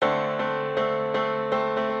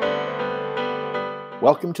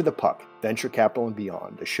Welcome to The Puck, Venture Capital and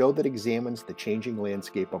Beyond, a show that examines the changing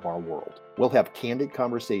landscape of our world. We'll have candid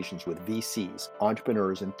conversations with VCs,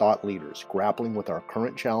 entrepreneurs, and thought leaders grappling with our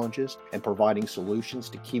current challenges and providing solutions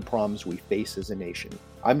to key problems we face as a nation.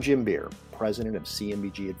 I'm Jim Beer, president of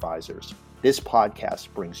CMBG Advisors. This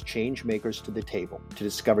podcast brings change makers to the table to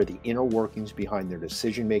discover the inner workings behind their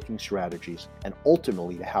decision-making strategies and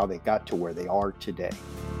ultimately to how they got to where they are today.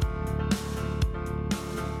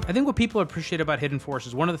 I think what people appreciate about Hidden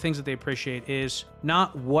Forces, one of the things that they appreciate is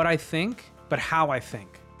not what I think, but how I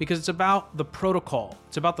think. Because it's about the protocol.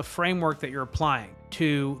 It's about the framework that you're applying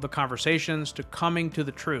to the conversations, to coming to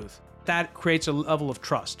the truth. That creates a level of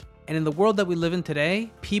trust. And in the world that we live in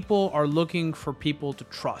today, people are looking for people to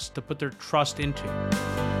trust, to put their trust into.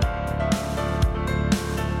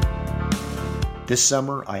 This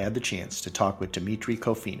summer, I had the chance to talk with Demetri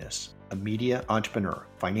Kofinas, a media entrepreneur,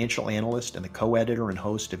 financial analyst, and the co-editor and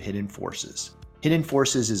host of Hidden Forces. Hidden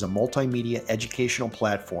Forces is a multimedia educational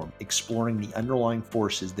platform exploring the underlying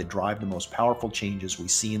forces that drive the most powerful changes we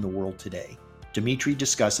see in the world today. Demetri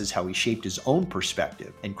discusses how he shaped his own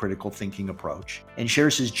perspective and critical thinking approach, and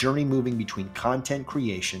shares his journey moving between content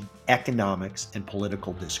creation, economics, and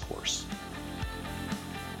political discourse.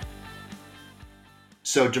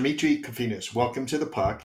 So Demetri Kofinas, welcome to The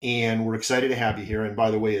Puck. And we're excited to have you here. And by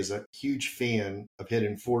the way, as a huge fan of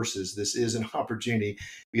Hidden Forces, this is an opportunity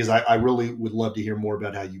because I really would love to hear more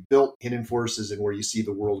about how you built Hidden Forces and where you see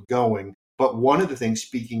the world going. But one of the things,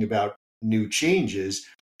 speaking about new changes,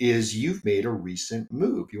 is you've made a recent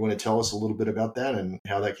move. You want to tell us a little bit about that and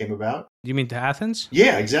how that came about? You mean to Athens?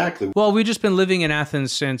 Yeah, exactly. Well, we've just been living in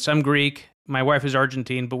Athens since, I'm Greek, my wife is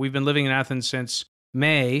Argentine, but we've been living in Athens since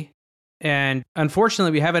May. And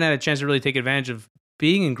unfortunately, we haven't had a chance to really take advantage of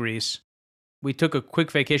being in Greece. We took a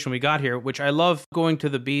quick vacation when we got here, which I love going to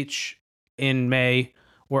the beach in May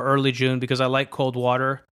or early June because I like cold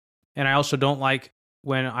water. And I also don't like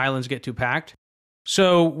when islands get too packed.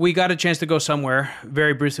 So we got a chance to go somewhere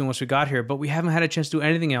very briefly once we got here, but we haven't had a chance to do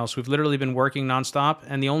anything else. We've literally been working nonstop.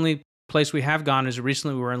 And the only place we have gone is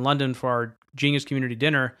recently we were in London for our Genius Community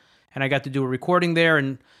Dinner. And I got to do a recording there.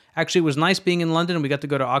 And actually it was nice being in London. And we got to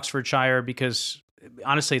go to Oxfordshire because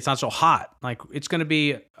honestly, it's not so hot. Like it's going to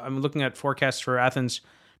be, I'm looking at forecasts for Athens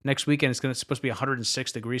next weekend. It's supposed to be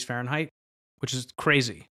 106 degrees Fahrenheit, which is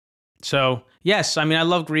crazy. So yes, I mean, I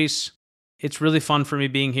love Greece. It's really fun for me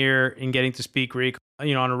being here and getting to speak Greek, on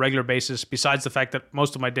a regular basis, besides the fact that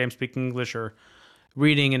most of my day I'm speaking English or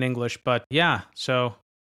reading in English. But yeah, so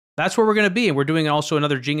that's where we're going to be. And we're doing also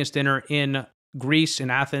another Genius Dinner in Greece,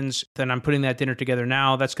 in Athens. Then I'm putting that dinner together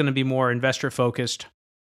now. That's going to be more investor focused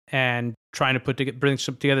and trying to bring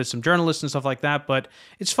together some journalists and stuff like that. But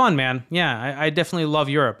it's fun, man. Yeah, I definitely love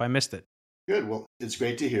Europe. I missed it. Good. Well, it's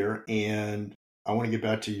great to hear. And I want to get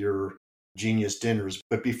back to your Genius Dinners.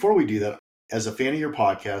 But before we do that, as a fan of your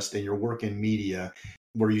podcast and your work in media,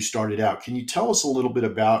 where you started out, can you tell us a little bit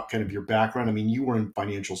about kind of your background? I mean, you were in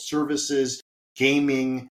financial services,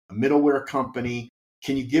 gaming, a middleware company.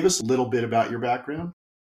 Can you give us a little bit about your background?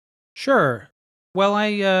 Sure. Well,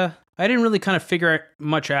 I didn't really kind of figure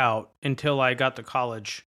much out until I got to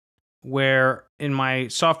college, where in my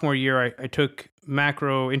sophomore year, I took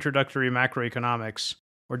introductory macroeconomics,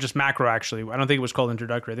 or just macro, actually. I don't think it was called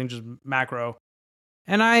introductory. I think just macro.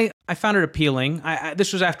 And I found it appealing.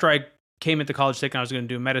 This was after I came into college thinking I was going to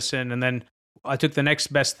do medicine, and then I took the next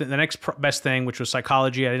best thing, which was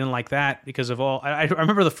psychology. I didn't like that because of all. I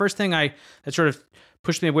remember the first thing that sort of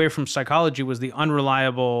pushed me away from psychology was the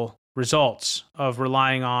unreliable results of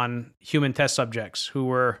relying on human test subjects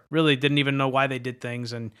who really didn't even know why they did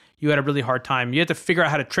things, and you had a really hard time. You had to figure out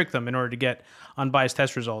how to trick them in order to get unbiased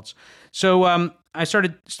test results. So I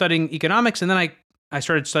started studying economics, and then I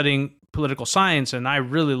started studying political science, and I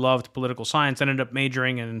really loved political science. I ended up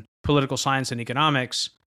majoring in political science and economics,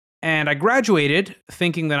 and I graduated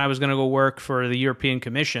thinking that I was going to go work for the European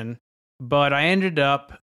Commission, but I ended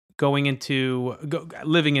up living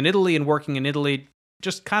in Italy and working in Italy,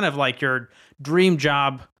 just kind of like your dream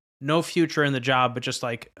job, no future in the job, but just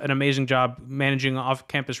like an amazing job managing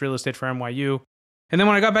off-campus real estate for NYU. And then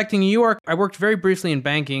when I got back to New York, I worked very briefly in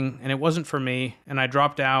banking, and it wasn't for me, and I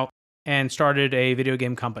dropped out and started a video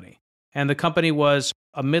game company. And the company was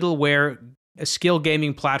a middleware, a skill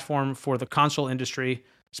gaming platform for the console industry,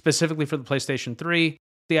 specifically for the PlayStation 3.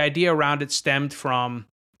 The idea around it stemmed from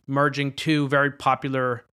merging two very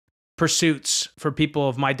popular pursuits for people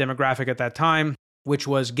of my demographic at that time, which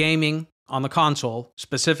was gaming on the console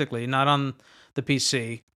specifically, not on the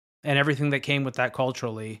PC, and everything that came with that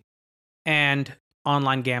culturally, and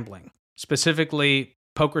online gambling, specifically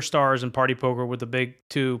Poker Stars and Party Poker were the big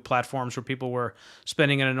two platforms where people were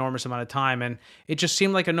spending an enormous amount of time. And it just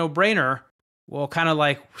seemed like a no-brainer. Well, kind of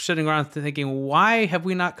like sitting around thinking, why have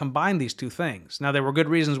we not combined these two things? Now, there were good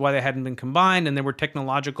reasons why they hadn't been combined, and there were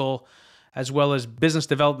technological as well as business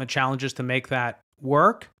development challenges to make that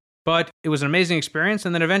work. But it was an amazing experience.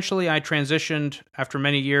 And then eventually I transitioned after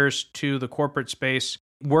many years to the corporate space,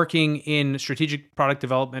 working in strategic product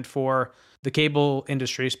development for the cable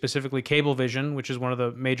industry, specifically Cablevision, which is one of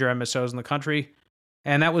the major MSOs in the country.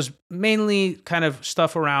 And that was mainly kind of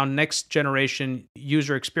stuff around next generation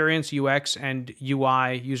user experience, UX and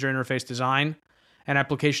UI, user interface design, and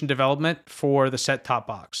application development for the set-top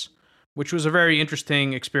box, which was a very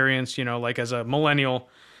interesting experience, like as a millennial,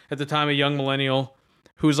 at the time, a young millennial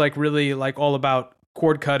who's like really like all about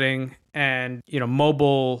cord cutting and,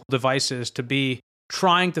 mobile devices, to be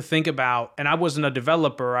trying to think about, and I wasn't a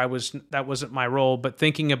developer, that wasn't my role, but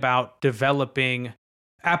thinking about developing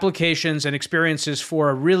applications and experiences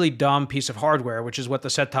for a really dumb piece of hardware, which is what the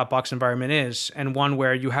set-top box environment is, and one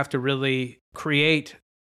where you have to really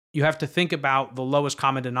you have to think about the lowest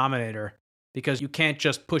common denominator, because you can't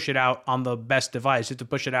just push it out on the best device. You have to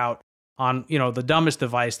push it out on, the dumbest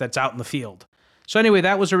device that's out in the field. So anyway,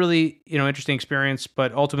 that was a really, interesting experience,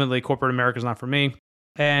 but ultimately corporate America is not for me.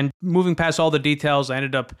 And moving past all the details, I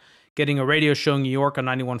ended up getting a radio show in New York on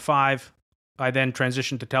 91.5. I then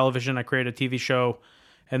transitioned to television. I created a TV show,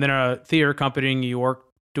 and then a theater company in New York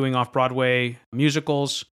doing off-Broadway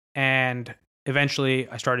musicals. And eventually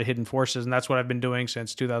I started Hidden Forces, and that's what I've been doing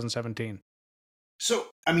since 2017. So,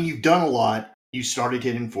 you've done a lot. You started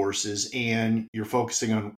Hidden Forces, and you're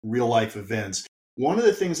focusing on real-life events. One of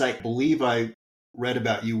the things I believe I read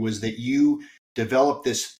about you was that you developed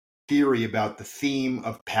this theory about the theme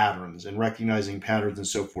of patterns and recognizing patterns and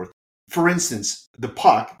so forth. For instance, the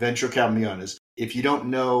puck, venture capital, if you don't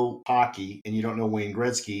know hockey and you don't know Wayne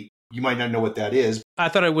Gretzky, you might not know what that is. I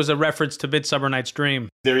thought it was a reference to Midsummer Night's Dream.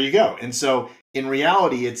 There you go. And so in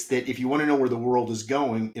reality, it's that if you want to know where the world is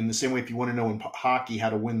going, in the same way if you want to know in hockey how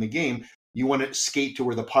to win the game, you want to skate to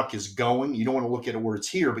where the puck is going. You don't want to look at it where it's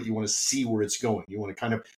here, but you want to see where it's going. You want to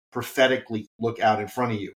kind of prophetically look out in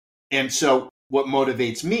front of you. And so what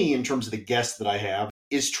motivates me in terms of the guests that I have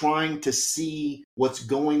is trying to see what's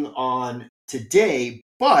going on today,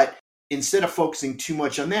 but instead of focusing too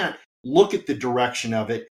much on that, look at the direction of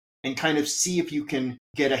it and kind of see if you can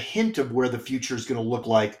get a hint of where the future is going to look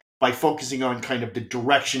like by focusing on kind of the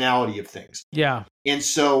directionality of things. Yeah. And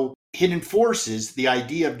so Hidden Forces, the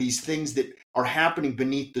idea of these things that are happening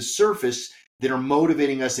beneath the surface that are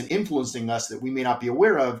motivating us and influencing us that we may not be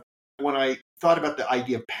aware of. When I thought about the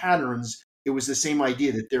idea of patterns, it was the same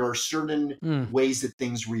idea that there are certain ways that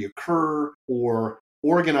things reoccur or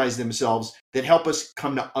organize themselves that help us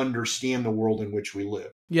come to understand the world in which we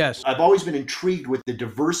live. Yes. I've always been intrigued with the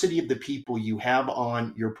diversity of the people you have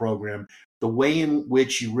on your program, the way in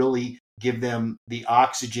which you really give them the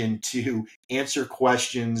oxygen to answer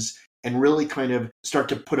questions and really kind of start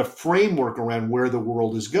to put a framework around where the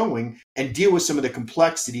world is going and deal with some of the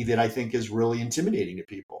complexity that I think is really intimidating to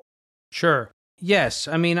people. Sure. Yes.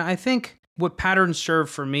 I think what patterns serve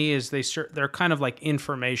for me is they're kind of like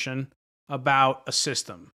information about a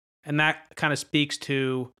system. And that kind of speaks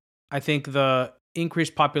to, I think, the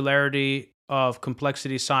increased popularity of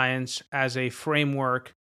complexity science as a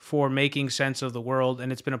framework for making sense of the world.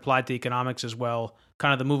 And it's been applied to economics as well,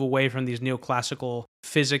 kind of the move away from these neoclassical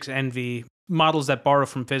physics envy models that borrow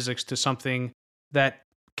from physics to something that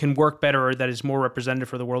can work better or that is more representative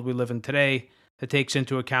for the world we live in today, that takes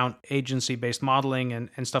into account agency-based modeling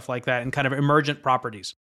and stuff like that, and kind of emergent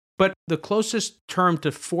properties. But the closest term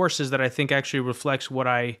to forces that I think actually reflects what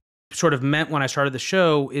I sort of meant when I started the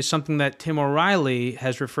show is something that Tim O'Reilly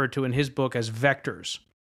has referred to in his book as vectors.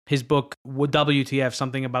 His book, WTF,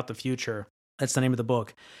 Something About the Future. That's the name of the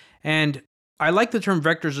book. And I like the term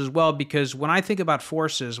vectors as well because when I think about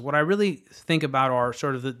forces, what I really think about are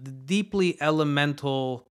sort of the deeply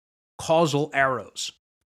elemental causal arrows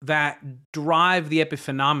that drive the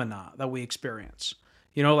epiphenomena that we experience.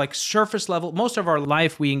 Like surface level, most of our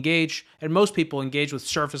life we engage, and most people engage with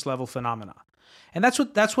surface level phenomena. And that's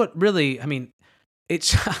what really,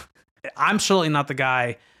 it's, I'm certainly not the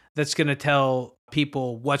guy that's going to tell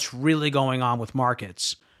people what's really going on with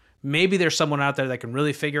markets. Maybe there's someone out there that can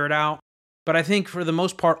really figure it out. But I think for the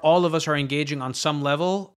most part, all of us are engaging on some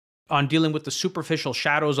level on dealing with the superficial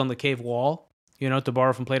shadows on the cave wall, to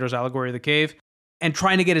borrow from Plato's allegory of the cave, and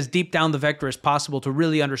trying to get as deep down the vector as possible to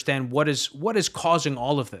really understand what is causing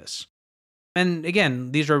all of this. And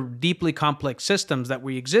again, these are deeply complex systems that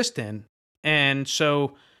we exist in. And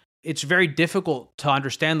so it's very difficult to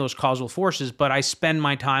understand those causal forces, but I spend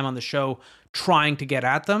my time on the show trying to get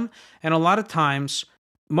at them. And a lot of times,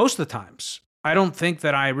 most of the times, I don't think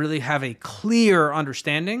that I really have a clear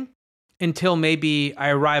understanding until maybe I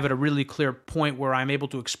arrive at a really clear point where I'm able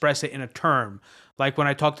to express it in a term, like when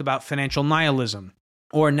I talked about financial nihilism,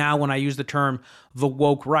 or now when I use the term the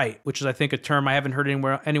woke right, which is, I think, a term I haven't heard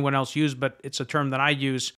anyone else use, but it's a term that I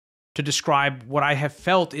use to describe what I have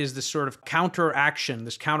felt is this sort of counteraction,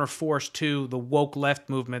 this counterforce to the woke left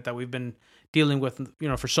movement that we've been dealing with,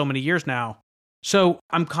 for so many years now. So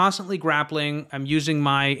I'm constantly grappling. I'm using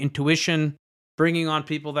my intuition, bringing on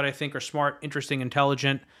people that I think are smart, interesting,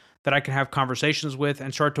 intelligent, that I can have conversations with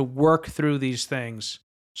and start to work through these things.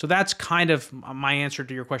 So that's kind of my answer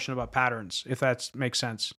to your question about patterns, if that makes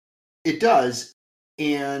sense. It does.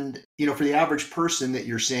 And, for the average person that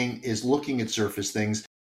you're saying is looking at surface things,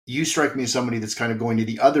 you strike me as somebody that's kind of going to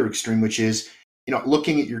the other extreme, which is,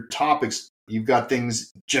 looking at your topics, you've got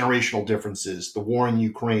things, generational differences, the war in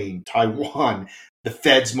Ukraine, Taiwan, the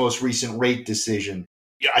Fed's most recent rate decision.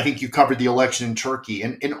 I think you covered the election in Turkey,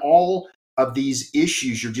 and all of these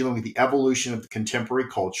issues, you're dealing with the evolution of the contemporary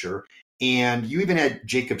culture. And you even had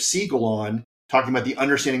Jacob Siegel on talking about the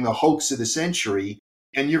understanding the hoax of the century.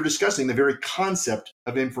 And you're discussing the very concept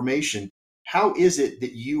of information. How is it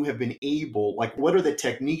that you have been able, what are the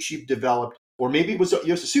techniques you've developed, or maybe it was a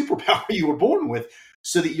superpower you were born with,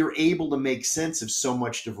 so that you're able to make sense of so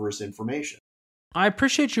much diverse information? I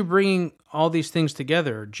appreciate you bringing all these things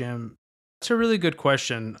together, Jim. It's a really good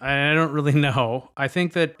question. I don't really know. I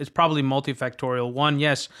think that it's probably multifactorial. One,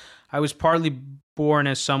 yes, I was partly born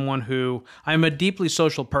as someone who, I'm a deeply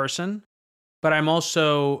social person, but I'm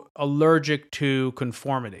also allergic to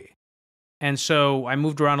conformity. And so I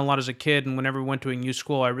moved around a lot as a kid, and whenever we went to a new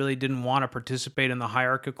school, I really didn't want to participate in the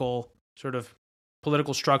hierarchical sort of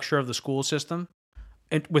political structure of the school system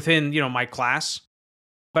within, my class.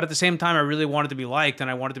 But at the same time, I really wanted to be liked and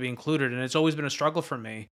I wanted to be included, and it's always been a struggle for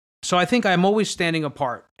me. So I think I'm always standing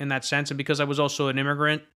apart in that sense, and because I was also an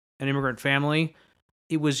immigrant family,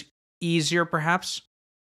 it was easier perhaps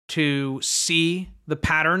to see the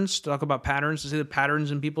patterns, to talk about patterns, to see the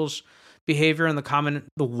patterns in people's behavior and the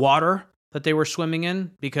water that they were swimming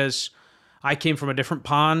in, because I came from a different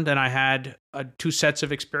pond and I had two sets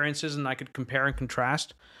of experiences and I could compare and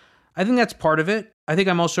contrast. I think that's part of it. I think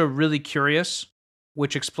I'm also really curious,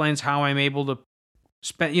 which explains how I'm able to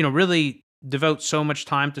spend, really devote so much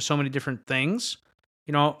time to so many different things.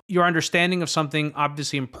 Your understanding of something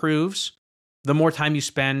obviously improves the more time you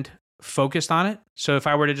spend focused on it. So if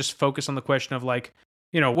I were to just focus on the question of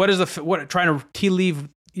trying to tea leave,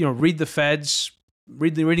 reading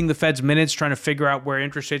the Fed's minutes, trying to figure out where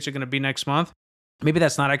interest rates are going to be next month. Maybe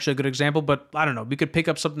that's not actually a good example, but I don't know. We could pick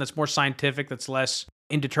up something that's more scientific, that's less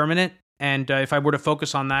indeterminate. And if I were to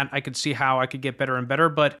focus on that, I could see how I could get better and better.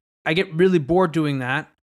 But I get really bored doing that,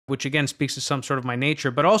 which again speaks to some sort of my nature.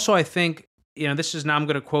 But also I think, I'm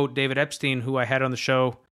going to quote David Epstein, who I had on the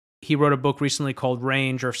show. He wrote a book recently called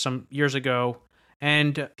Range, or some years ago.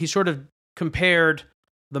 And he sort of compared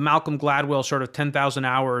the Malcolm Gladwell sort of 10,000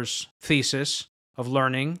 hours thesis of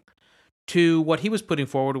learning to what he was putting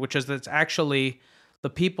forward, which is that it's actually the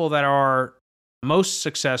people that are most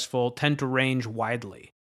successful tend to range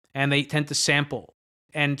widely and they tend to sample,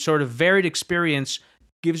 and sort of varied experience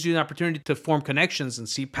gives you an opportunity to form connections and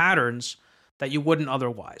see patterns that you wouldn't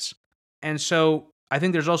otherwise. And so I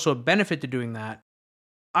think there's also a benefit to doing that.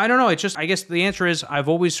 I don't know. It's just, I guess the answer is I've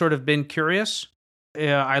always sort of been curious.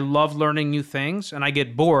 I love learning new things and I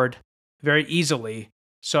get bored very easily.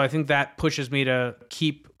 So I think that pushes me to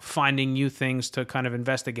keep finding new things to kind of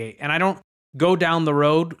investigate. And I don't go down the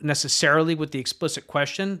road necessarily with the explicit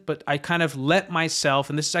question, but I kind of let myself,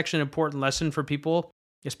 and this is actually an important lesson for people,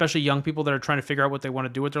 especially young people that are trying to figure out what they want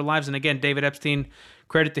to do with their lives. And again, David Epstein,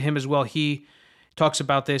 credit to him as well. He talks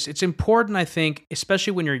about this. It's important, I think,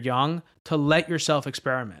 especially when you're young, to let yourself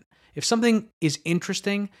experiment. If something is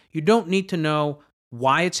interesting, you don't need to know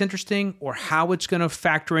why it's interesting or how it's going to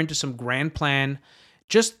factor into some grand plan.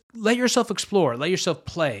 Just let yourself explore, let yourself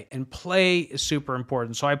play, and play is super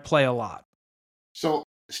important. So I play a lot. So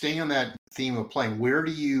staying on that theme of playing, where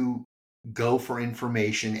do you go for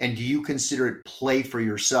information, and do you consider it play for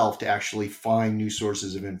yourself to actually find new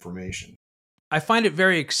sources of information? I find it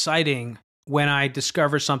very exciting when I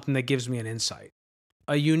discover something that gives me an insight,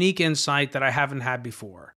 a unique insight that I haven't had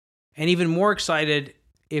before. And even more excited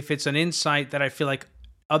if it's an insight that I feel like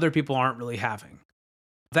other people aren't really having.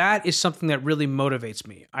 That is something that really motivates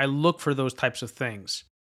me. I look for those types of things.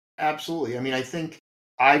 Absolutely. I mean, I think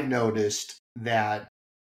I've noticed that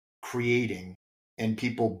creating and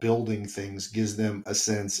people building things gives them a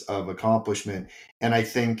sense of accomplishment. And I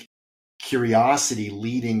think curiosity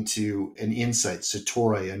leading to an insight,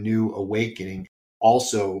 satori, a new awakening,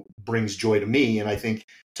 also brings joy to me, and I think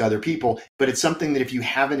to other people. But it's something that if you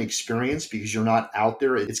haven't experienced because you're not out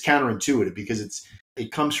there, it's counterintuitive because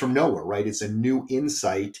it comes from nowhere, right? It's a new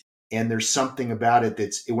insight, and there's something about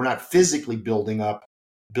it we're not physically building up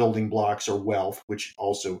building blocks or wealth, which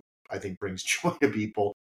also I think brings joy to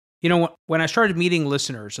people. You know, when I started meeting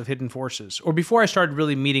listeners of Hidden Forces, or before I started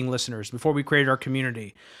really meeting listeners, before we created our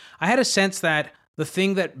community, I had a sense that the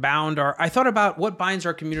thing that I thought about what binds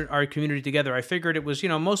our community together. I figured it was,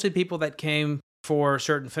 mostly people that came for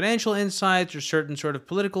certain financial insights or certain sort of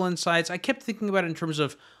political insights. I kept thinking about it in terms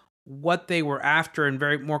of what they were after in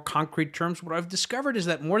very more concrete terms. What I've discovered is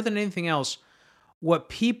that more than anything else, what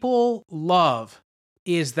people love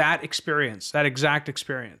is that experience, that exact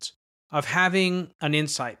experience of having an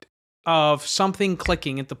insight, of something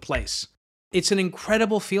clicking into place. It's an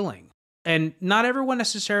incredible feeling. And not everyone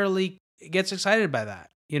necessarily gets excited by that.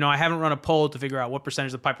 I haven't run a poll to figure out what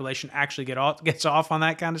percentage of the population actually gets off on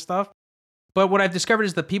that kind of stuff. But what I've discovered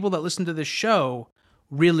is the people that listen to this show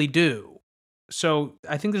really do. So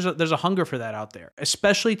I think there's a hunger for that out there,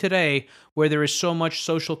 especially today where there is so much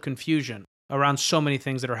social confusion around so many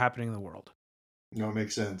things that are happening in the world. No, it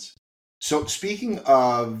makes sense. So speaking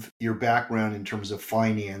of your background in terms of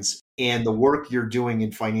finance and the work you're doing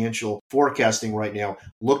in financial forecasting right now,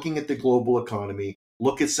 looking at the global economy,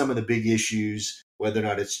 look at some of the big issues, whether or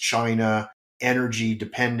not it's China, energy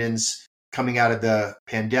dependence, coming out of the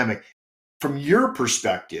pandemic. From your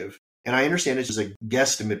perspective, and I understand this is a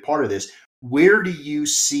guesstimate part of this, where do you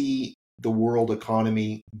see the world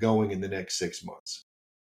economy going in the next 6 months?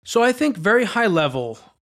 So I think very high level,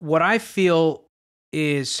 what I feel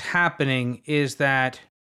is happening is that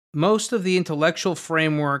most of the intellectual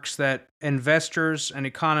frameworks that investors and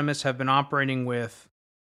economists have been operating with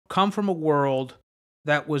come from a world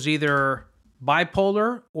that was either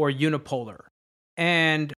bipolar or unipolar.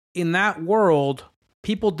 And in that world,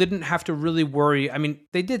 people didn't have to really worry. I mean,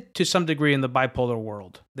 they did to some degree in the bipolar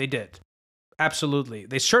world. They did. Absolutely.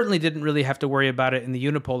 They certainly didn't really have to worry about it in the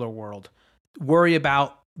unipolar world. Worry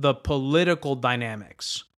about the political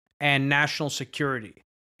dynamics and national security.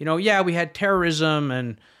 We had terrorism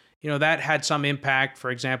and, that had some impact,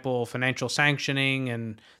 for example, financial sanctioning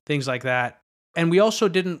and things like that. And we also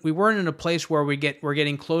we weren't in a place where we're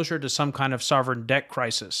getting closer to some kind of sovereign debt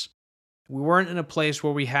crisis. We weren't in a place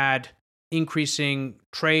where we had increasing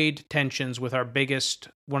trade tensions with our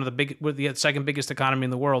with the second biggest economy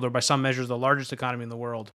in the world, or by some measures, the largest economy in the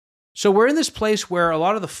world. So we're in this place where a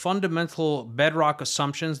lot of the fundamental bedrock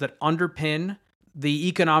assumptions that underpin the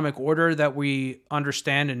economic order that we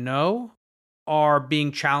understand and know are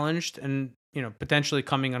being challenged and, potentially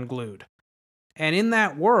coming unglued. And in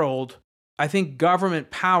that world, I think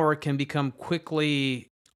government power can become quickly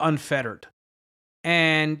unfettered.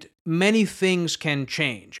 And many things can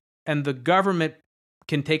change. And the government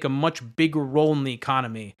can take a much bigger role in the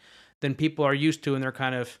economy than people are used to in their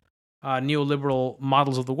kind of neoliberal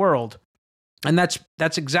models of the world. And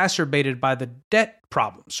that's exacerbated by the debt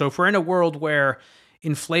problem. So if we're in a world where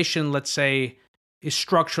inflation, let's say, is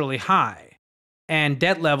structurally high and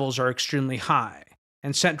debt levels are extremely high,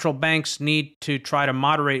 and central banks need to try to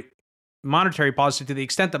moderate monetary policy to the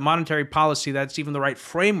extent that monetary policy, that's even the right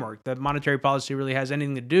framework, that monetary policy really has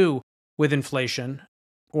anything to do with inflation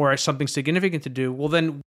or something significant to do, well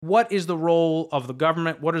then what is the role of the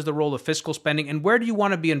government? What is the role of fiscal spending? And where do you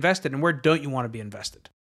want to be invested and where don't you want to be invested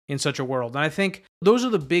in such a world? And I think those are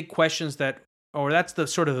the big questions that's the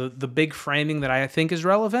sort of the big framing that I think is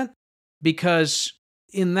relevant, because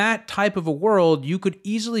in that type of a world, you could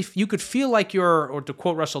feel like or to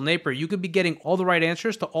quote Russell Napier, you could be getting all the right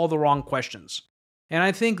answers to all the wrong questions. And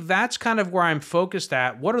I think that's kind of where I'm focused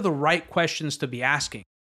at. What are the right questions to be asking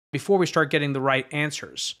before we start getting the right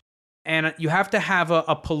answers? And you have to have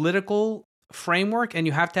a political framework, and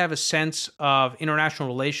you have to have a sense of international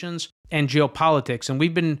relations and geopolitics. And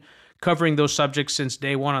we've been covering those subjects since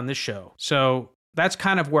day one on this show. So that's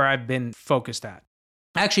kind of where I've been focused at.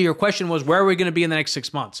 Actually, your question was, where are we going to be in the next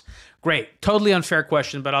 6 months? Great. Totally unfair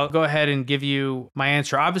question, but I'll go ahead and give you my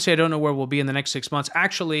answer. Obviously, I don't know where we'll be in the next 6 months.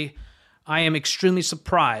 Actually, I am extremely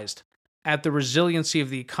surprised at the resiliency of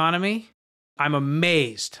the economy. I'm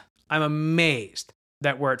amazed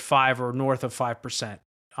that we're at 5 or north of 5%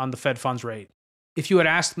 on the Fed funds rate. If you had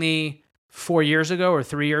asked me 4 years ago or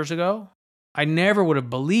 3 years ago, I never would have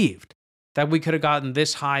believed that we could have gotten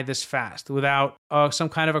this high this fast without some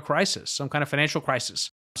kind of a crisis, some kind of financial crisis,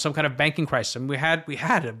 some kind of banking crisis. And we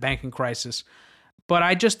had a banking crisis, but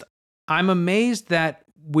I'm amazed that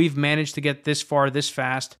we've managed to get this far this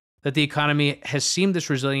fast that the economy has seemed this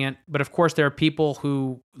resilient. But of course, there are people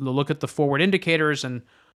who look at the forward indicators and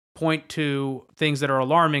point to things that are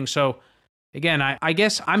alarming. So again, I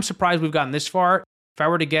guess I'm surprised we've gotten this far. If I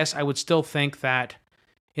were to guess, I would still think that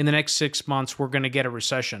in the next 6 months, we're going to get a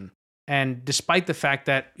recession. And despite the fact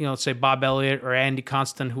that, let's say Bob Elliott or Andy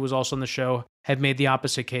Constant, who was also on the show, had made the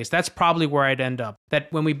opposite case, that's probably where I'd end up.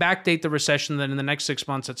 That when we backdate the recession, then in the next 6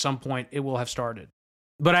 months, at some point, it will have started.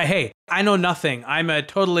 But hey, I know nothing. I'm a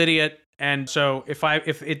total idiot. And so if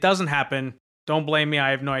it doesn't happen, don't blame me.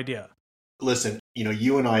 I have no idea. Listen,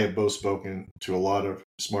 you and I have both spoken to a lot of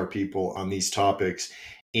smart people on these topics,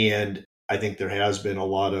 and I think there has been a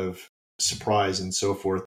lot of surprise and so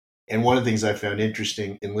forth. And one of the things I found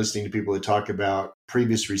interesting in listening to people that talk about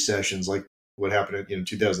previous recessions, like what happened in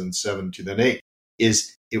 2007, 2008,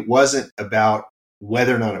 is it wasn't about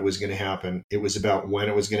whether or not it was going to happen. It was about when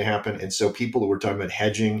it was going to happen. And so people who were talking about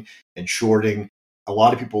hedging and shorting, a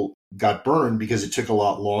lot of people got burned because it took a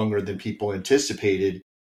lot longer than people anticipated.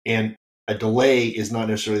 And a delay is not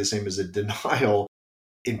necessarily the same as a denial.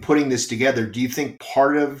 In putting this together, do you think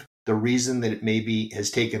part of the reason that it maybe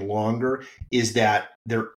has taken longer is that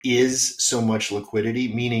there is so much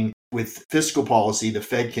liquidity, meaning with fiscal policy, the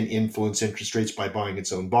Fed can influence interest rates by buying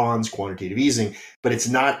its own bonds, quantitative easing, but it's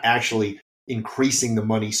not actually increasing the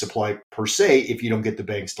money supply per se if you don't get the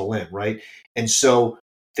banks to lend, right? And so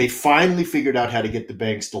they finally figured out how to get the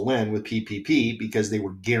banks to lend with PPP because they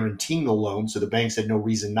were guaranteeing the loan, so the banks had no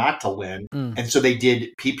reason not to lend. And so they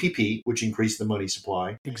did PPP, which increased the money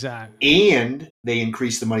supply. Exactly. And they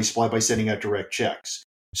increased the money supply by sending out direct checks.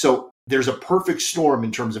 So there's a perfect storm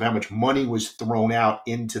in terms of how much money was thrown out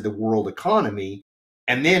into the world economy.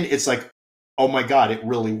 And then it's like, oh my God, it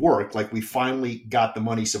really worked. Like we finally got the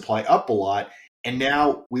money supply up a lot, and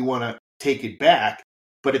now we want to take it back.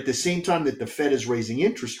 But at the same time that the Fed is raising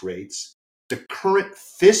interest rates, the current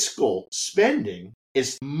fiscal spending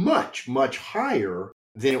is much, much higher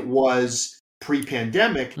than it was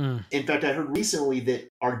pre-pandemic. In fact, I heard recently that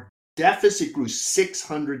our deficit grew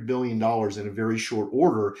 $600 billion in a very short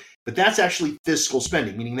order, but that's actually fiscal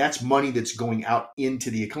spending, meaning that's money that's going out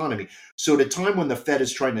into the economy. So at a time when the Fed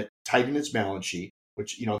is trying to tighten its balance sheet,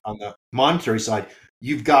 which, on the monetary side,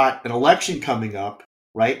 you've got an election coming up,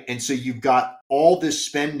 right? And so you've got all this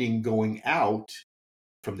spending going out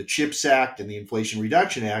from the CHIPS Act and the Inflation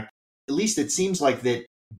Reduction Act. At least it seems like that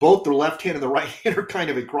both the left hand and the right hand are kind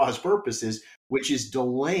of at cross purposes, which is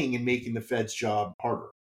delaying and making the Fed's job harder.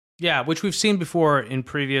 Yeah, which we've seen before in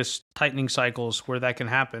previous tightening cycles where that can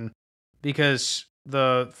happen because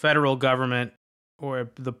the federal government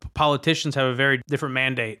or the politicians have a very different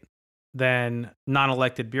mandate than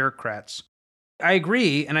non-elected bureaucrats. I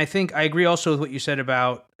agree, and I think I agree also with what you said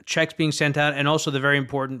about checks being sent out and also the very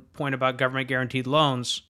important point about government-guaranteed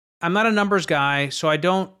loans. I'm not a numbers guy, so I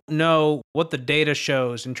don't know what the data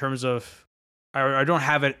shows in terms of, I don't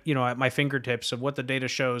have it, at my fingertips of what the data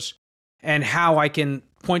shows and how I can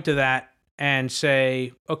point to that and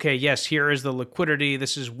say, okay, yes, here is the liquidity.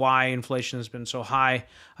 This is why inflation has been so high.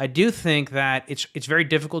 I do think that it's very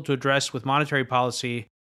difficult to address with monetary policy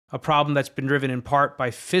a problem that's been driven in part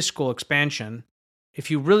by fiscal expansion.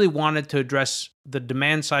 If you really wanted to address the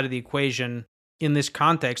demand side of the equation in this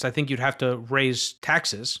context, I think you'd have to raise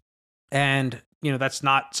taxes. And, that's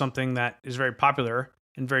not something that is very popular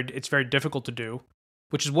and it's very difficult to do,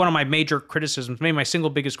 which is one of my major criticisms, maybe my single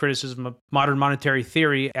biggest criticism of modern monetary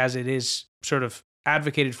theory as it is sort of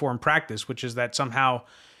advocated for in practice, which is that somehow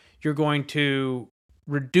you're going to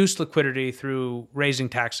reduce liquidity through raising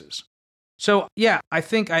taxes. So, yeah, I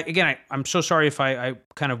think, I'm so sorry if I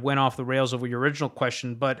kind of went off the rails of your original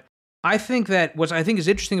question, but I think that what I think is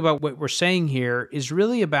interesting about what we're saying here is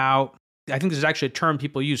really about, I think this is actually a term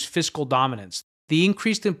people use, fiscal dominance, the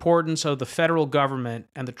increased importance of the federal government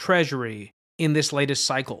and the Treasury in this latest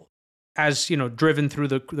cycle, as, driven through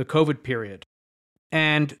the COVID period.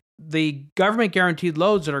 And the government guaranteed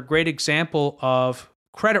loans are a great example of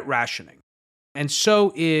credit rationing. And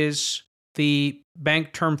so is the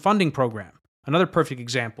bank term funding program, another perfect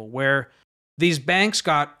example where these banks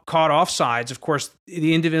got caught offsides. Of course,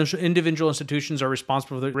 the individual institutions are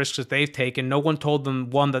responsible for the risks that they've taken. No one told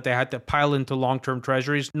them, one, that they had to pile into long-term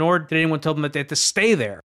treasuries, nor did anyone tell them that they had to stay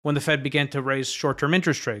there when the Fed began to raise short-term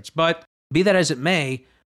interest rates. But be that as it may,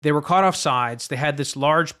 they were caught offsides. They had this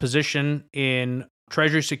large position in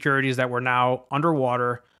treasury securities that were now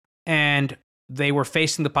underwater, and they were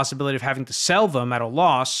facing the possibility of having to sell them at a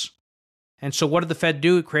loss. And so what did the Fed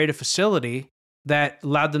do? It created a facility that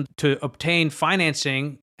allowed them to obtain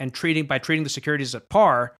financing and by treating the securities at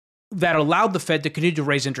par that allowed the Fed to continue to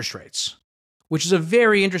raise interest rates, which is a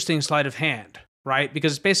very interesting sleight of hand, right?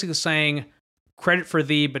 Because it's basically saying, credit for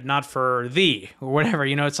thee, but not for thee, or whatever.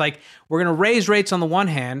 It's like we're going to raise rates on the one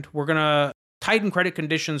hand, we're going to tighten credit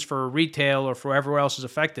conditions for retail or for whoever else is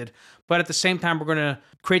affected, but at the same time, we're going to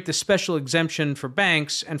create this special exemption for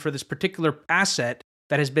banks and for this particular asset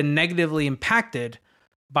that has been negatively impacted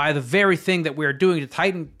by the very thing that we're doing to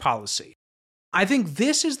tighten policy. I think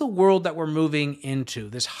this is the world that we're moving into,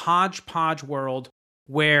 this hodgepodge world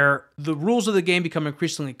where the rules of the game become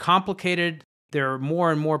increasingly complicated. There are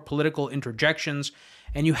more and more political interjections,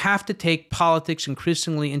 and you have to take politics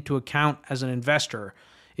increasingly into account as an investor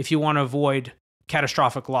if you want to avoid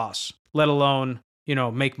catastrophic loss, let alone,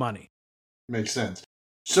 make money. Makes sense.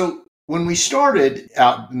 So when we started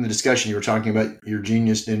out in the discussion, you were talking about your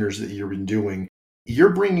genius dinners that you've been doing.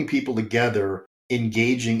 You're bringing people together,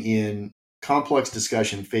 engaging in complex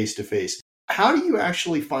discussion face to face. How do you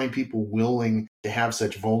actually find people willing to have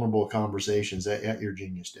such vulnerable conversations at your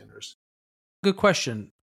genius dinners? Good question.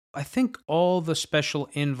 I think all the special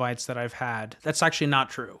invites that I've had, that's actually not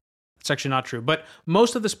true. But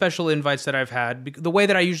most of the special invites that I've had, the way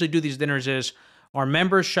that I usually do these dinners is our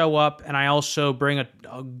members show up, and I also bring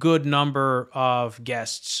a good number of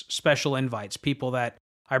guests, special invites, people that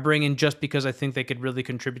I bring in just because I think they could really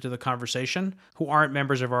contribute to the conversation who aren't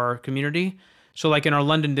members of our community. So like in our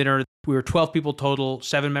London dinner, we were 12 people total,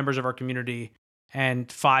 7 members of our community,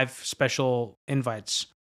 and 5 special invites.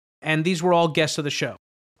 And these were all guests of the show.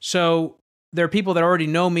 So there are people that already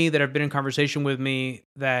know me, that have been in conversation with me,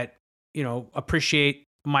 that, appreciate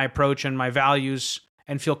my approach and my values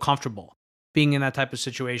and feel comfortable being in that type of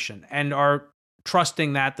situation and are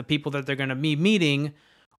trusting that the people that they're going to be meeting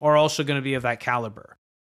are also going to be of that caliber.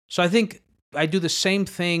 So I think I do the same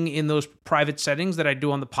thing in those private settings that I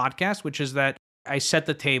do on the podcast, which is that I set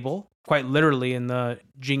the table quite literally in the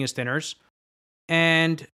Genius Dinners.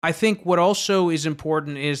 And I think what also is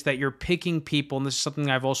important is that you're picking people, and this is something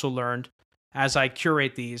I've also learned as I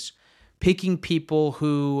curate these, picking people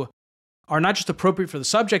who are not just appropriate for the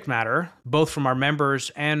subject matter, both from our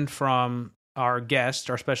members and from our guests,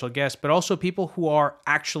 our special guests, but also people who are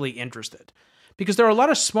actually interested. Because there are a lot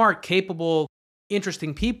of smart, capable,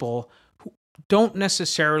 interesting people who don't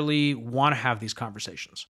necessarily want to have these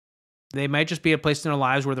conversations. They might just be a place in their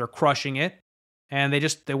lives where they're crushing it and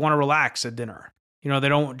they want to relax at dinner. They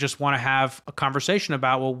don't just want to have a conversation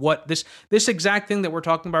about, well, what this exact thing that we're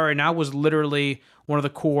talking about right now was literally one of the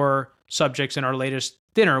core subjects in our latest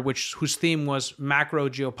dinner, whose theme was macro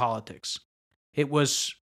geopolitics. It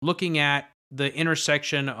was looking at the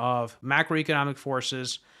intersection of macroeconomic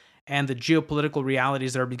forces and the geopolitical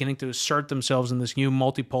realities that are beginning to assert themselves in this new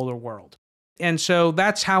multipolar world. And so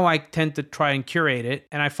that's how I tend to try and curate it.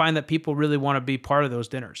 And I find that people really want to be part of those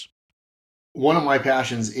dinners. One of my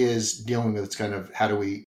passions is dealing with kind of how do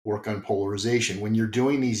we work on polarization. When you're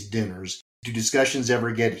doing these dinners, do discussions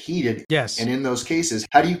ever get heated? Yes. And in those cases,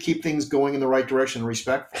 how do you keep things going in the right direction and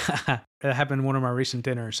respectful? That happened in one of my recent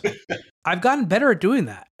dinners. I've gotten better at doing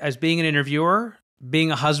that as being an interviewer,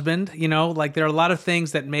 being a husband. There are a lot of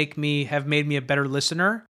things that have made me a better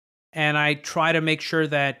listener. And I try to make sure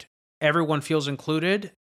that everyone feels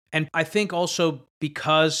included. And I think also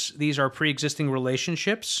because these are pre-existing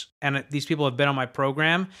relationships and these people have been on my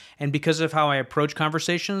program, and because of how I approach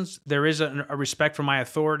conversations, there is a respect for my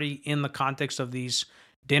authority in the context of these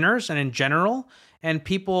dinners and in general. And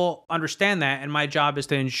people understand that. And my job is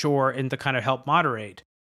to ensure and to kind of help moderate.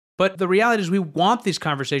 But the reality is we want these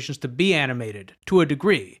conversations to be animated to a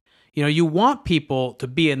degree. You want people to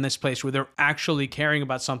be in this place where they're actually caring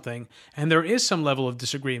about something and there is some level of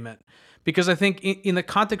disagreement. Because I think in the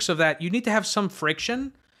context of that, you need to have some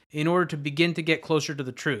friction in order to begin to get closer to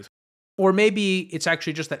the truth. Or maybe it's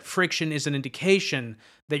actually just that friction is an indication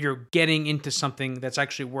that you're getting into something that's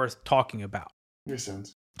actually worth talking about. Makes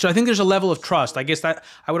sense. So I think there's a level of trust. I guess that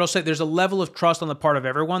I would also say there's a level of trust on the part of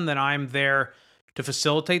everyone that I'm there to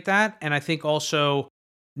facilitate that. And I think also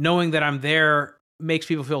knowing that I'm there makes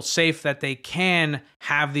people feel safe that they can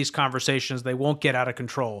have these conversations. They won't get out of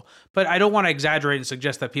control. But I don't want to exaggerate and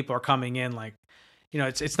suggest that people are coming in like,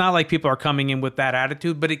 it's not like people are coming in with that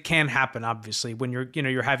attitude, but it can happen, obviously, when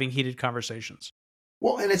you're having heated conversations.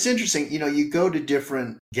 Well, and it's interesting, you go to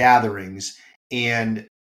different gatherings, and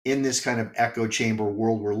in this kind of echo chamber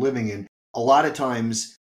world we're living in, a lot of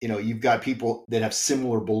times, you've got people that have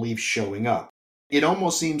similar beliefs showing up. It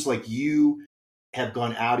almost seems like you have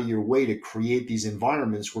gone out of your way to create these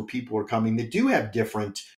environments where people are coming that do have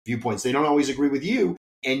different viewpoints. They don't always agree with you,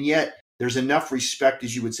 and yet there's enough respect,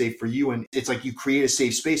 as you would say, for you. And it's like you create a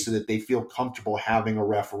safe space so that they feel comfortable having a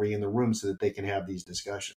referee in the room so that they can have these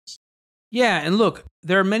discussions. Yeah. And look,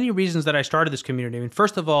 there are many reasons that I started this community. I mean,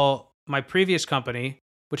 first of all, my previous company,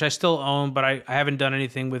 which I still own, but I haven't done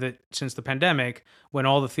anything with it since the pandemic when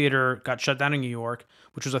all the theater got shut down in New York,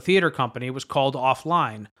 which was a theater company. It was called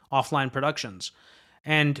Offline Productions.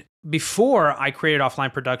 And before I created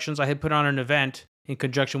Offline Productions, I had put on an event in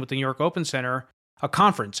conjunction with the New York Open Center, a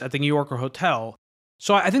conference at the New Yorker Hotel.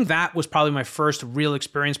 So I think that was probably my first real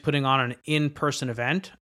experience putting on an in-person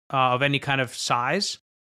event of any kind of size.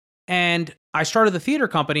 And I started the theater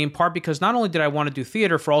company in part because not only did I want to do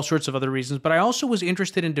theater for all sorts of other reasons, but I also was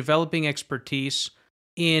interested in developing expertise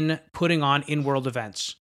in putting on in-world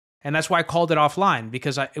events. And that's why I called it Offline,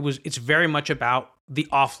 because it's very much about the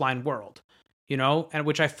offline world, and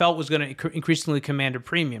which I felt was going to increasingly command a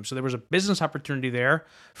premium. So there was a business opportunity there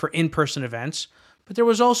for in-person events, but there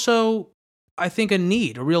was also, I think, a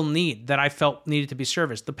real need that I felt needed to be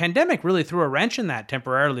serviced. The pandemic really threw a wrench in that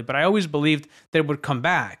temporarily, but I always believed that it would come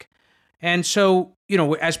back. And so,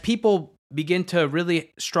 as people begin to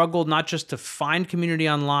really struggle not just to find community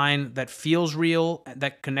online that feels real,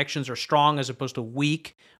 that connections are strong as opposed to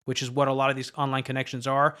weak, which is what a lot of these online connections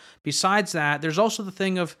are. Besides that, there's also the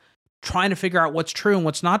thing of trying to figure out what's true and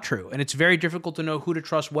what's not true. And it's very difficult to know who to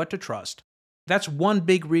trust, what to trust. That's one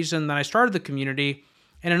big reason that I started the community.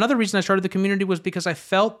 And another reason I started the community was because I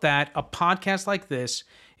felt that a podcast like this,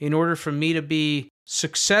 in order for me to be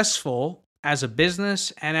successful as a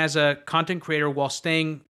business and as a content creator while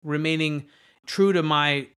remaining true to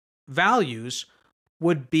my values,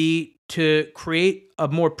 would be to create a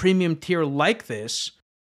more premium tier like this,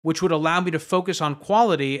 which would allow me to focus on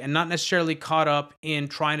quality and not necessarily caught up in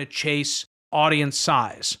trying to chase audience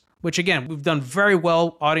size, which again, we've done very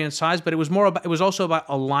well audience size, but it was also about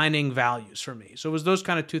aligning values for me. So it was those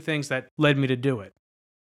kind of two things that led me to do it.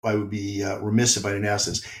 I would be remiss if I didn't ask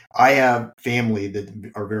this. I have family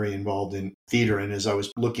that are very involved in theater. And as I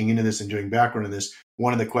was looking into this and doing background on this,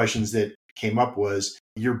 one of the questions that came up was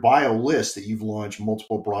your bio list that you've launched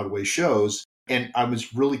multiple Broadway shows. And I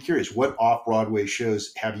was really curious, what off-Broadway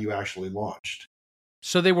shows have you actually launched?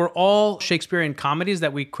 So they were all Shakespearean comedies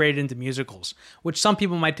that we created into musicals, which some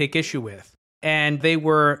people might take issue with. And they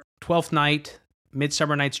were Twelfth Night,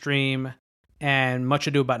 Midsummer Night's Dream, and Much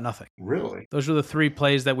Ado About Nothing. Really? Those were the three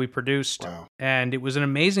plays that we produced. Wow. And it was an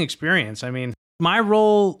amazing experience. I mean, my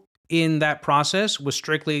role in that process was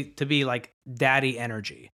strictly to be like daddy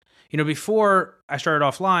energy. Before I started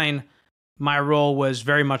Offline, my role was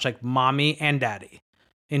very much like mommy and daddy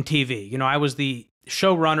in TV. I was the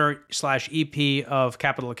showrunner / EP of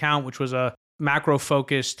Capital Account, which was a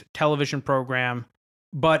macro-focused television program.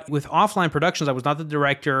 But with Offline Productions, I was not the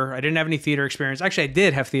director. I didn't have any theater experience. Actually, I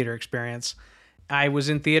did have theater experience. I was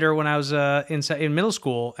in theater when I was in middle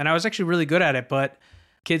school, and I was actually really good at it, but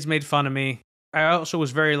kids made fun of me. I also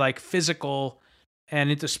was very physical and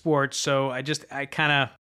into sports, so I kind of,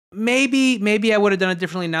 maybe I would have done it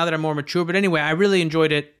differently now that I'm more mature. But anyway, I really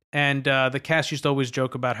enjoyed it, and the cast used to always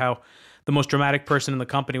joke about how the most dramatic person in the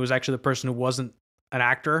company was actually the person who wasn't an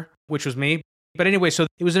actor, which was me. But anyway, so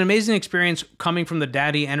it was an amazing experience coming from the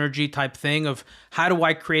daddy energy type thing of how do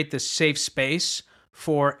I create this safe space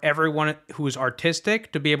for everyone who is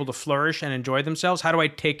artistic to be able to flourish and enjoy themselves? How do I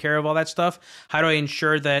take care of all that stuff? How do I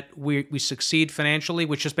ensure that we succeed financially,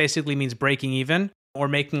 which just basically means breaking even or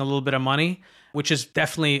making a little bit of money, which is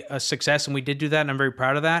definitely a success. And we did do that, and I'm very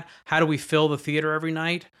proud of that. How do we fill the theater every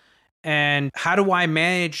night? And how do I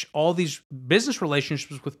manage all these business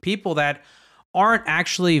relationships with people that aren't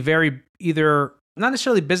actually very either not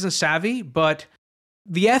necessarily business savvy, but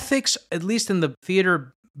the ethics, at least in the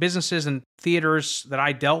theater businesses and theaters that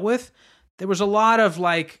I dealt with, there was a lot of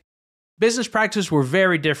business practices were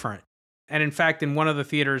very different. And in fact, in one of the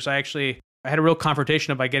theaters, I had a real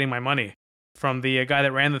confrontation about getting my money from the guy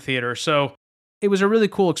that ran the theater. So it was a really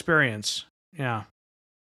cool experience. Yeah.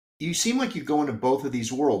 You seem like you go into both of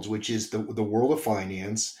these worlds, which is the world of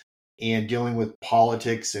finance and dealing with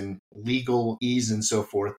politics and legalese and so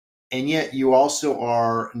forth. And yet you also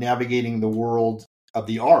are navigating the world of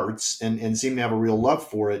the arts and seem to have a real love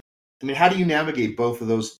for it. I mean, how do you navigate both of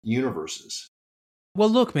those universes? Well,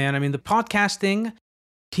 look, man, I mean, the podcasting,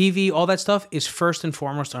 TV, all that stuff is first and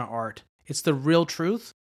foremost an art. It's the real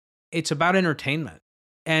truth. It's about entertainment.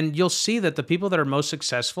 And you'll see that the people that are most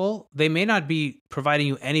successful, they may not be providing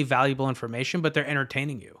you any valuable information, but they're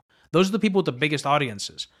entertaining you. Those are the people with the biggest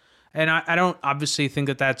audiences. And I don't obviously think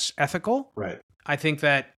that that's ethical. Right. I think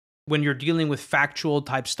that when you're dealing with factual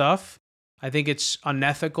type stuff, I think it's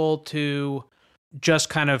unethical to just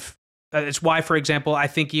kind of, it's why, for example, I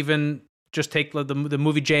think even just take the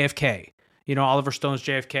movie JFK, Oliver Stone's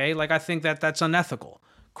JFK, I think that that's unethical.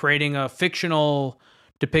 Creating a fictional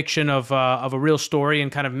depiction of a real story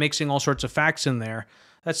and kind of mixing all sorts of facts in there.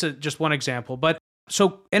 That's just one example. But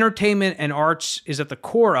So entertainment and arts is at the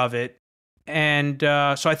core of it. And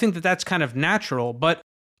so I think that that's kind of natural, but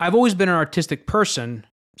I've always been an artistic person.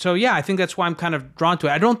 So yeah, I think that's why I'm kind of drawn to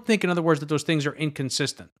it. I don't think, in other words, that those things are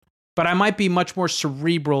inconsistent, but I might be much more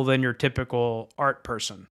cerebral than your typical art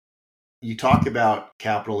person. You talk about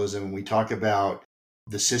capitalism, and we talk about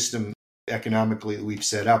the system economically that we've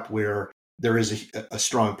set up where there is a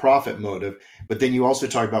strong profit motive. But then you also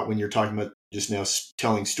talk about, when you're talking about just now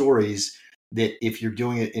telling stories, that if you're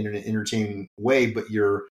doing it in an entertaining way, but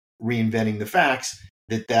you're reinventing the facts,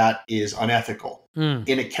 that is unethical.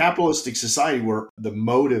 In a capitalistic society where the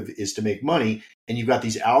motive is to make money, and you've got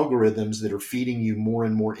these algorithms that are feeding you more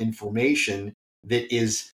and more information that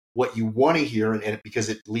is what you want to hear, and because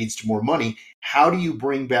it leads to more money, how do you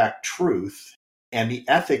bring back truth and the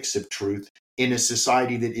ethics of truth in a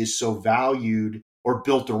society that is so valued or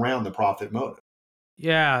built around the profit motive?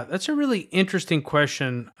 Yeah, that's a really interesting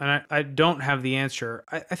question, and I don't have the answer.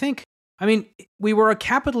 I think, I mean, we were a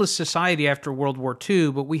capitalist society after World War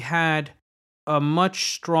II, but we had a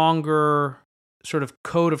much stronger sort of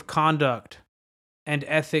code of conduct and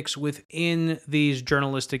ethics within these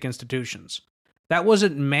journalistic institutions. That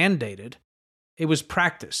wasn't mandated, it was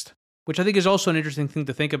practiced, which I think is also an interesting thing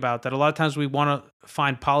to think about, that a lot of times we want to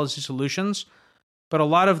find policy solutions, but a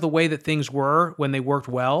lot of the way that things were when they worked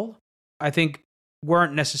well, I think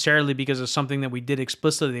weren't necessarily because of something that we did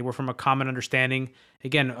explicitly. They were from a common understanding,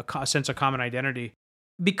 again, a sense of common identity.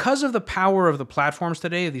 Because of the power of the platforms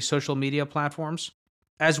today, these social media platforms,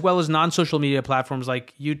 as well as non-social media platforms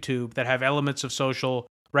like YouTube that have elements of social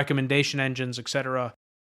recommendation engines, etc.,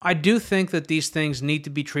 I do think that these things need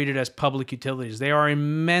to be treated as public utilities. They are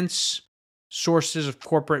immense sources of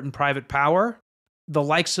corporate and private power, the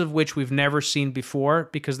likes of which we've never seen before,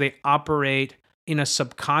 because they operate in a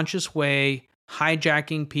subconscious way,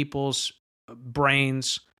 hijacking people's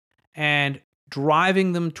brains and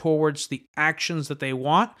driving them towards the actions that they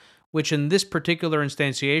want, which in this particular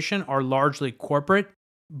instantiation are largely corporate.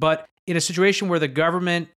 But in a situation where the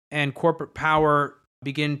government and corporate power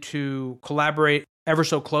begin to collaborate ever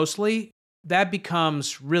so closely, that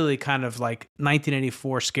becomes really kind of like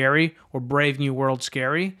 1984 scary, or Brave New World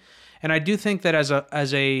scary. And I do think that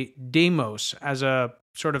as a demos, as a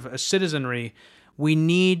sort of a citizenry, we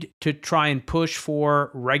need to try and push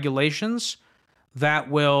for regulations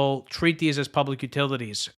that will treat these as public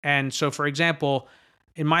utilities. And so, for example,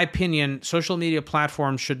 in my opinion, social media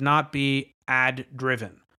platforms should not be ad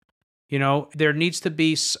driven. You know, there needs to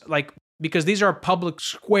be because these are public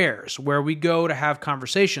squares where we go to have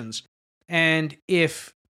conversations. And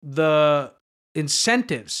if the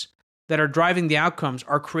incentives that are driving the outcomes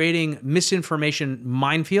are creating misinformation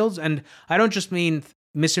minefields, and I don't just mean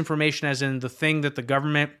misinformation as in the thing that the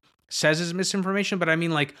government says is misinformation, but I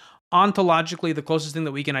mean like ontologically the closest thing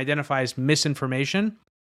that we can identify as misinformation,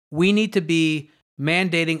 we need to be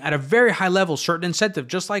mandating at a very high level certain incentive,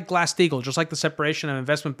 just like Glass-Steagall, just like the separation of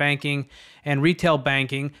investment banking and retail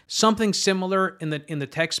banking, something similar in the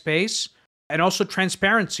tech space, and also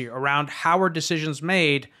transparency around how are decisions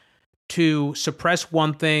made to suppress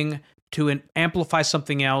one thing, to amplify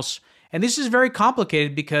something else. And this is very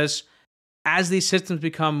complicated because as these systems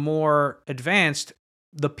become more advanced,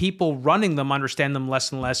 the people running them understand them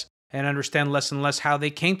less and less how they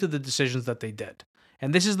came to the decisions that they did.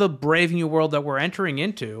 And this is the brave new world that we're entering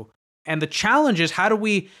into. And the challenge is, how do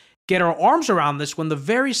we get our arms around this when the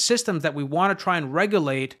very systems that we want to try and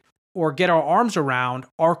regulate or get our arms around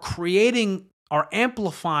are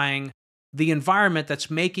amplifying the environment that's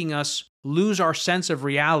making us lose our sense of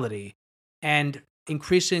reality and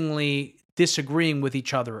increasingly disagreeing with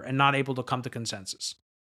each other and not able to come to consensus.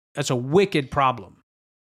 That's a wicked problem.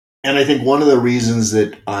 And I think one of the reasons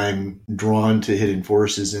that I'm drawn to Hidden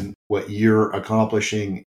Forces and what you're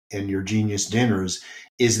accomplishing in your Genius Dinners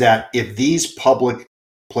is that if these public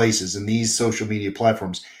places and these social media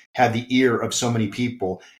platforms have the ear of so many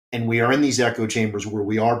people, and we are in these echo chambers where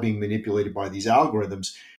we are being manipulated by these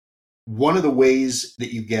algorithms, one of the ways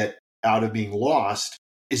that you get out of being lost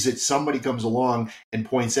is that somebody comes along and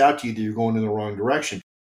points out to you that you're going in the wrong direction.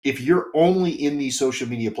 If you're only in these social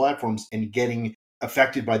media platforms and getting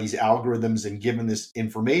affected by these algorithms and given this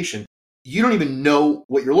information, you don't even know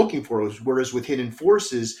what you're looking for. Whereas with Hidden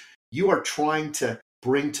Forces, you are trying to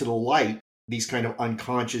bring to the light these kind of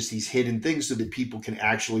unconscious, these hidden things so that people can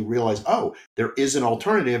actually realize, oh, there is an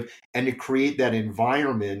alternative, and to create that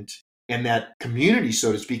environment and that community,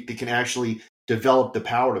 so to speak, that can actually develop the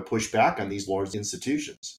power to push back on these large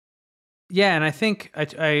institutions. Yeah, and I think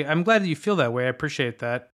I'm glad that you feel that way. I appreciate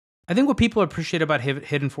that. I think what people appreciate about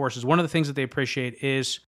Hidden Forces, one of the things that they appreciate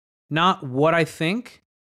is not what I think,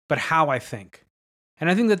 but how I think. And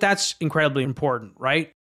I think that that's incredibly important,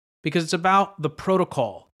 right? Because it's about the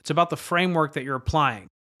protocol. It's about the framework that you're applying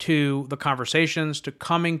to the conversations, to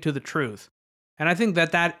coming to the truth. And I think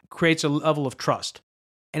that that creates a level of trust.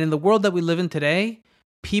 And in the world that we live in today,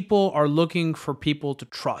 people are looking for people to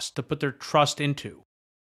trust, to put their trust into.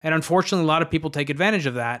 And unfortunately, a lot of people take advantage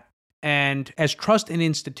of that. And as trust in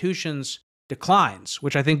institutions declines,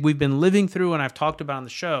 which I think we've been living through and I've talked about on the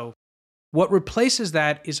show, what replaces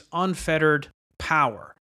that is unfettered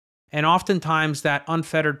power. And oftentimes that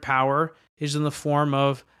unfettered power is in the form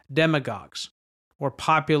of demagogues or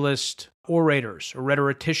populist orators or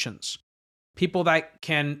rhetoricians, people that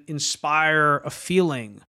can inspire a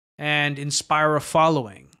feeling and inspire a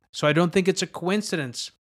following. So I don't think it's a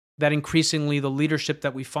coincidence that increasingly the leadership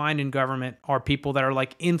that we find in government are people that are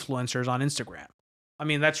like influencers on Instagram. I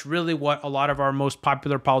mean, that's really what a lot of our most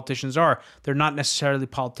popular politicians are. They're not necessarily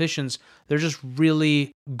politicians. They're just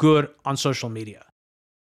really good on social media.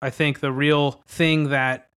 I think the real thing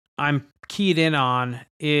that I'm keyed in on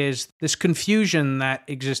is this confusion that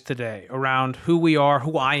exists today around who we are,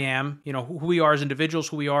 who I am, who we are as individuals,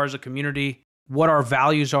 who we are as a community, what our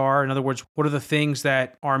values are. In other words, what are the things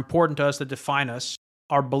that are important to us that define us,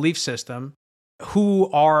 our belief system, who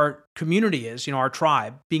our community is, our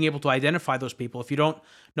tribe, being able to identify those people. If you don't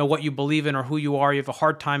know what you believe in or who you are, you have a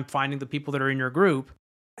hard time finding the people that are in your group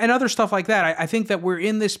and other stuff like that. I think that we're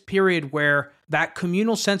in this period where that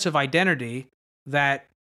communal sense of identity that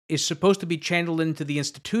is supposed to be channeled into the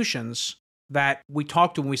institutions that we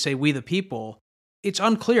talk to when we say we the people, it's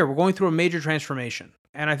unclear. We're going through a major transformation.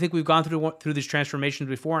 And I think we've gone through these transformations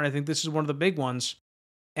before, and I think this is one of the big ones.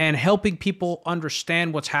 And helping people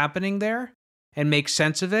understand what's happening there and make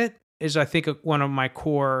sense of it is, I think, one of my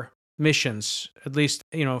core missions, at least,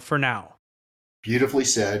 for now. Beautifully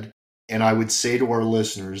said. And I would say to our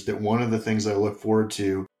listeners that one of the things I look forward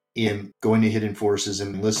to in going to Hidden Forces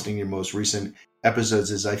and listening to your most recent episodes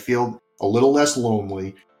is I feel a little less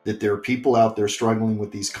lonely, that there are people out there struggling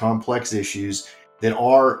with these complex issues that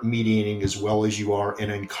are mediating as well as you are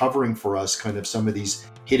and uncovering for us kind of some of these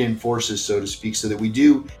hidden forces, so to speak, so that we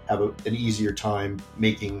do have an easier time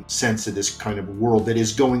making sense of this kind of world that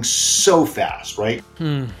is going so fast, right?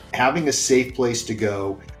 Having a safe place to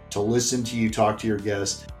go to listen to you talk to your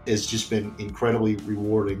guests has just been incredibly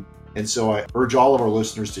rewarding. And so I urge all of our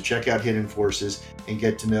listeners to check out Hidden Forces and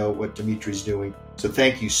get to know what Demetri's doing. So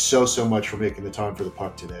thank you so much for making the time for the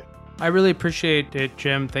puck today. I really appreciate it,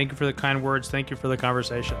 Jim. Thank you for the kind words. Thank you for the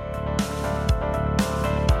conversation.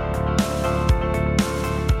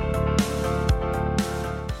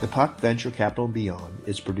 The Puck Venture Capital and Beyond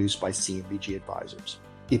is produced by CMBG Advisors.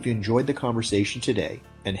 If you enjoyed the conversation today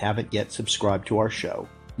and haven't yet subscribed to our show,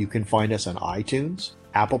 you can find us on iTunes,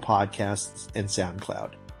 Apple Podcasts, and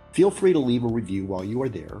SoundCloud. Feel free to leave a review while you are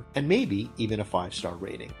there, and maybe even a 5-star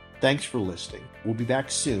rating. Thanks for listening. We'll be back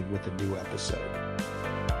soon with a new episode.